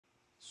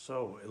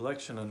So,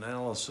 election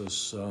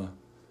analysis,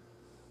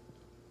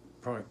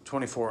 probably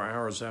 24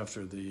 hours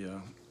after the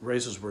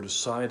races were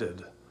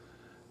decided,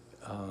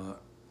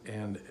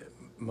 and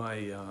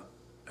my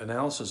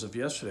analysis of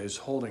yesterday is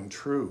holding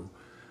true,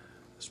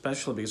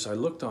 especially because I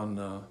looked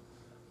on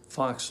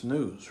Fox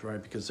News,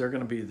 right, because they're going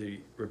to be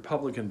the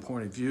Republican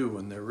point of view,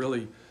 and they're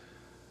really,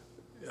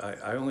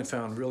 I only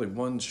found really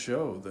one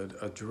show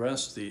that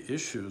addressed the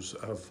issues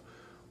of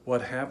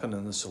what happened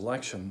in this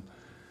election,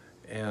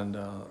 and,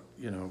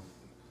 you know,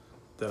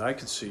 that I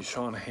could see,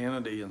 Sean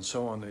Hannity and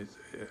so on.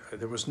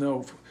 There was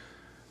no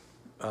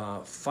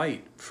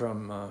fight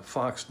from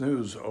Fox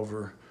News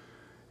over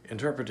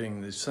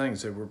interpreting these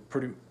things. They were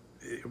pretty,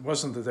 it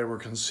wasn't that they were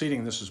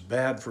conceding this is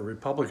bad for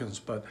Republicans,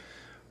 but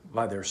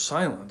by their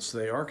silence,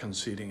 they are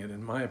conceding it,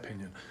 in my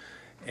opinion.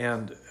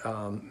 And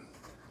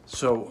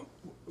so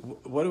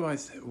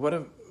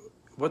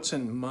what's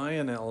in my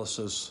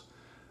analysis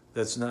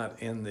that's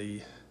not in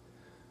the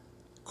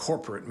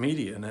corporate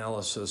media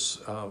analysis?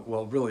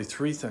 Well, really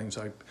three things.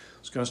 I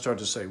was going to start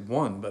to say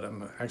one, but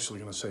I'm actually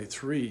going to say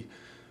three,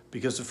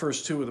 because the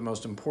first two are the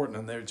most important,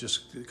 and they're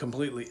just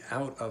completely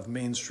out of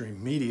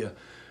mainstream media.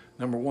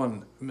 Number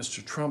one,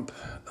 Mr. Trump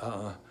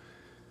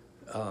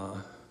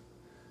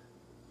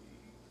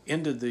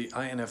ended the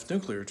INF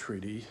nuclear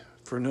treaty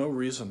for no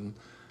reason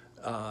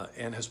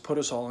and has put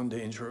us all in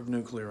danger of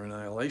nuclear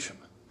annihilation.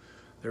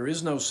 There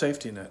is no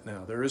safety net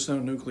now. There is no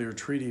nuclear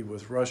treaty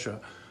with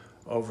Russia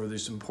over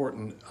these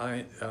important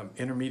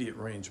intermediate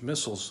range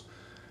missiles.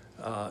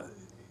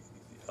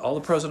 All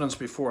the presidents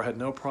before had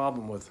no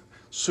problem with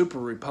super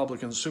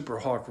Republican, super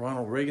hawk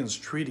Ronald Reagan's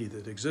treaty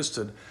that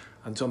existed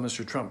until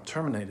Mr. Trump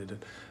terminated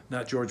it.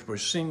 Not George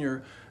Bush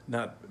Sr.,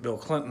 not Bill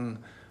Clinton,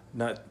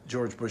 not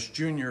George Bush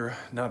Jr.,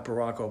 not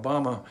Barack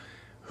Obama.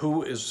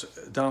 Who is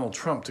Donald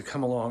Trump to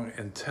come along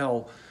and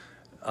tell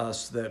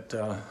us that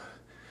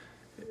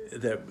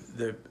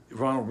that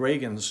Ronald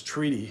Reagan's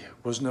treaty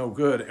was no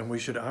good and we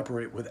should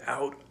operate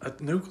without a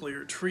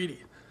nuclear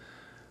treaty?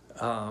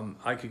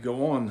 I could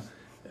go on.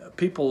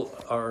 People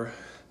are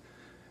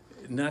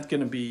not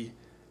going to be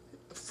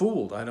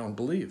fooled, I don't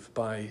believe,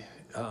 by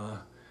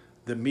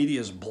the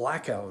media's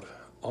blackout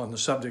on the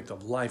subject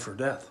of life or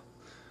death.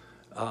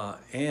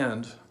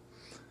 And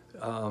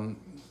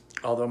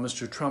although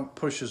Mr. Trump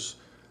pushes,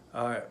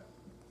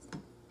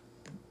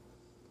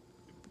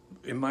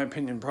 in my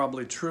opinion,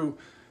 probably true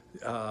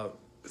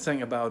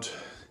thing about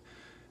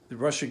the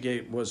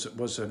Russiagate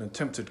was an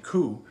attempted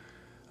coup,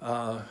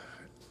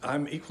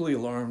 I'm equally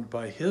alarmed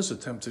by his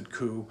attempted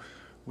coup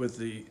with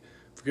the,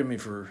 forgive me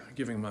for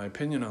giving my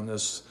opinion on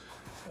this,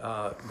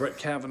 Brett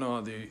Kavanaugh,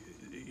 the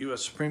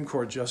U.S. Supreme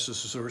Court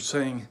justices, are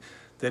saying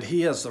that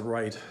he has the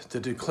right to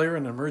declare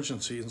an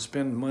emergency and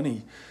spend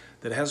money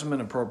that hasn't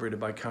been appropriated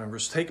by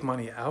Congress, take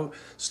money out,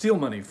 steal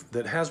money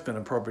that has been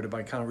appropriated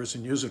by Congress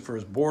and use it for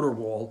his border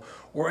wall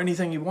or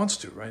anything he wants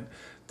to, right?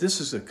 This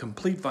is a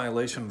complete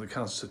violation of the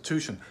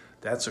Constitution.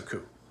 That's a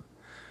coup.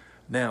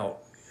 Now,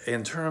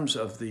 in terms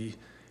of the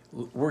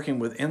working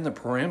within the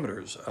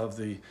parameters of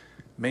the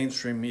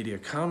mainstream media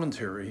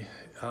commentary,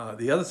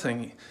 the other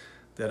thing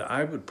that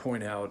I would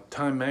point out,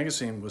 Time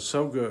Magazine was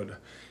so good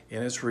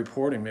in its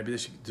reporting, maybe they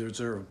should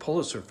deserve a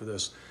Pulitzer for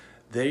this.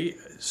 They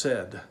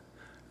said,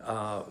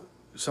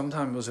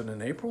 sometime was it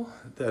in April,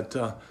 that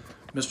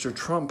Mr.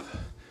 Trump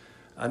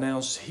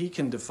announced he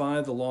can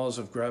defy the laws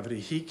of gravity,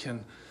 he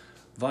can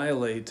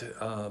violate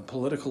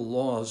political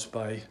laws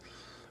by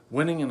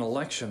winning an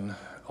election,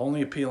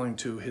 only appealing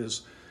to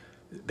his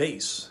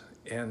base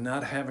and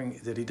not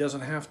having, that he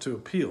doesn't have to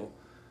appeal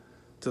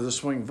to the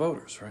swing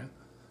voters, right?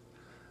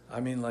 I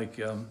mean, like,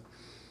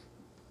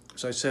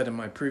 as I said in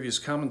my previous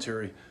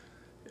commentary,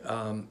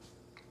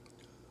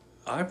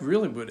 I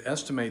really would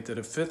estimate that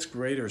a fifth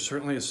grader,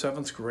 certainly a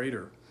seventh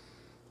grader,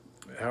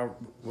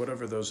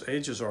 whatever those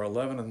ages are,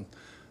 11 and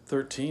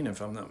 13,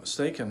 if I'm not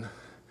mistaken,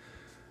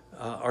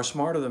 are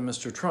smarter than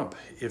Mr. Trump.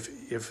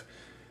 If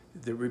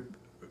the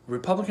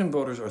Republican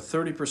voters are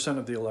 30%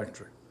 of the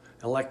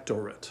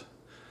electorate,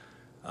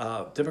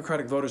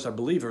 Democratic voters, I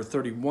believe, are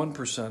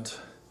 31%,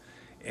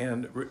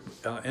 and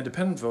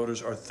independent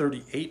voters are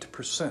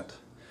 38%.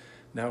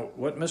 Now,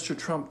 what Mr.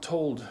 Trump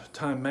told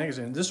Time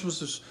Magazine, this was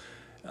this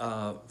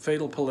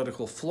fatal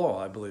political flaw,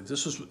 I believe.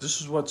 This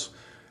is what's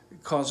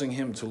causing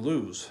him to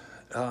lose.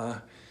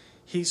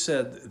 He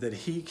said that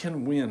he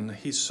can win.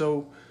 He's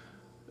so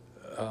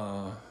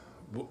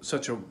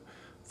such a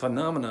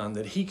phenomenon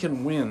that he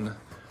can win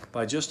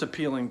by just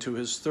appealing to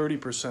his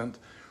 30%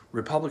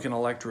 Republican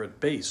electorate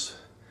base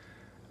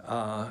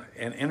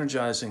and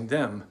energizing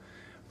them.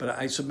 But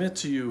I submit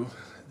to you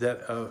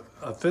that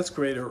a fifth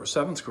grader or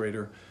seventh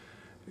grader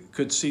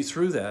could see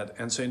through that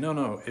and say,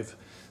 no, if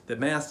the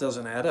math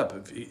doesn't add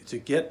up. To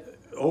get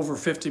over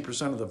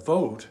 50% of the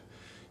vote,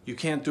 you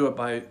can't do it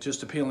by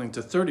just appealing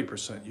to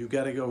 30%. You've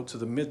got to go to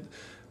the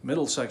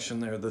middle section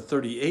there, the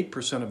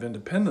 38% of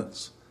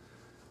independents.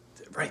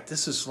 Right,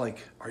 this is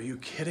like, are you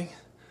kidding?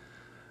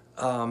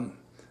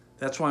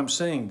 That's why I'm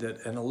saying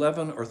that an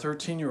 11 or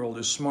 13-year-old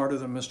is smarter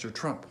than Mr.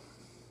 Trump.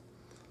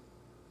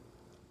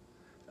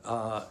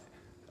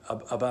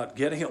 about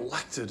getting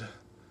elected,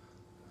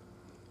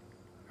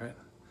 right?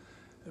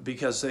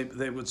 Because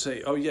they would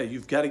say, oh yeah,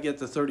 you've got to get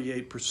to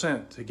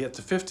 38% to get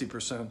to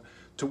 50%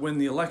 to win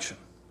the election.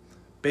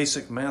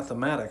 Basic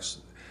mathematics.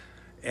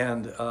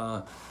 And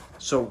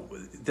so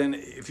then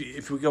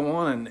if we go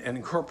on and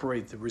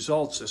incorporate the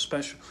results,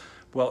 especially,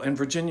 well, in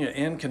Virginia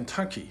and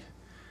Kentucky,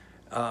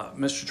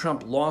 Mr.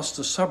 Trump lost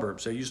the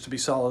suburbs. They used to be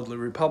solidly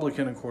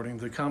Republican, according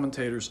to the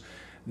commentators.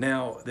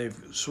 Now they've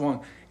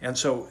swung. And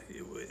so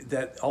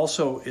that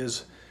also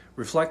is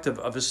reflective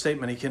of his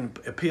statement. He can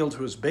appeal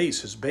to his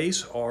base. His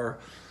base are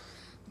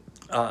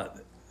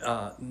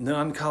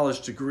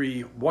non-college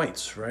degree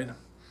whites, right?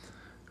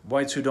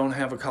 Whites who don't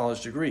have a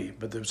college degree.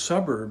 But the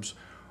suburbs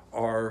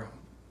are,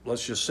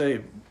 let's just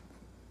say,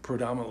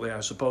 predominantly, I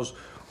suppose,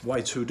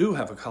 whites who do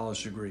have a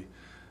college degree.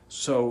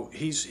 So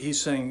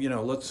he's saying, you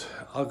know,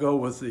 I'll go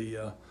with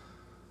the,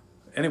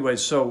 anyway,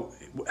 so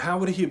how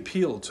would he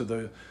appeal to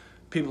the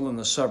people in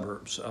the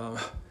suburbs?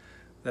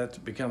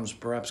 That becomes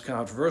perhaps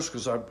controversial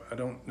because I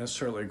don't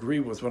necessarily agree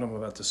with what I'm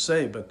about to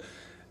say, but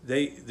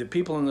the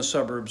people in the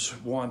suburbs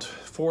want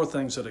four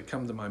things that have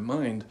come to my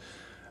mind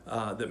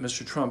that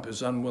Mr. Trump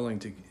is unwilling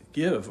to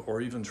give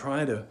or even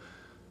try to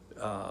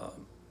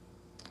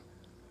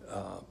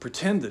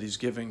pretend that he's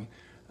giving.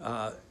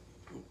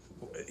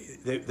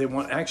 They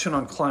want action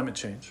on climate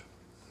change.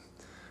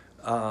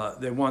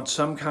 They want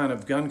some kind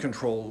of gun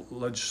control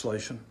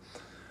legislation.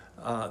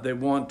 They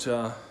want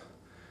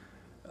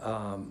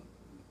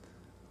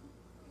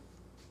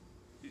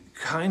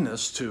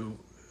kindness to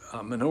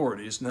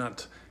minorities,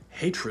 not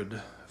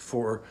hatred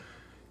for,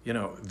 you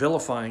know,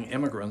 vilifying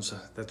immigrants.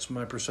 That's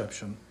my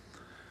perception.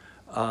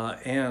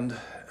 And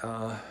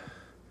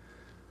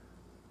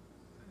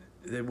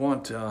they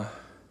want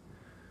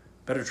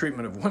better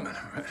treatment of women,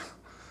 right?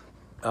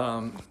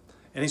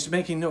 And he's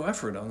making no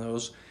effort on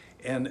those.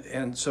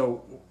 And so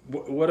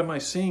what am I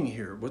seeing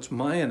here? What's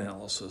my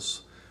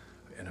analysis?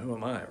 And who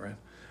am I, right?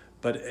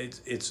 But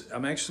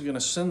I'm actually going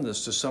to send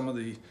this to some of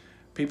the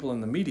people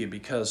in the media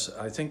because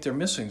I think they're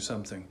missing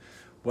something.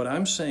 What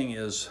I'm saying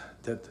is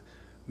that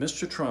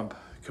Mr. Trump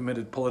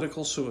committed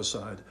political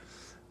suicide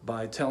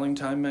by telling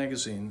Time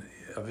magazine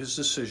of his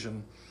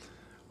decision,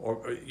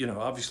 or, you know,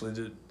 obviously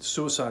the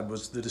suicide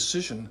was the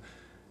decision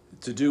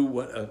to do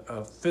what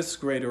a fifth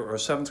grader or a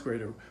seventh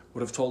grader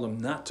would have told him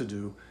not to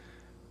do,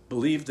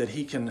 believe that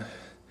he can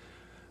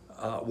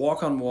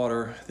walk on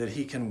water, that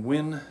he can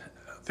win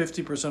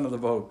 50% of the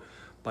vote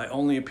by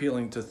only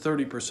appealing to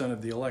 30%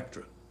 of the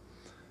electorate,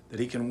 that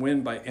he can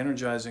win by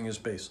energizing his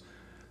base.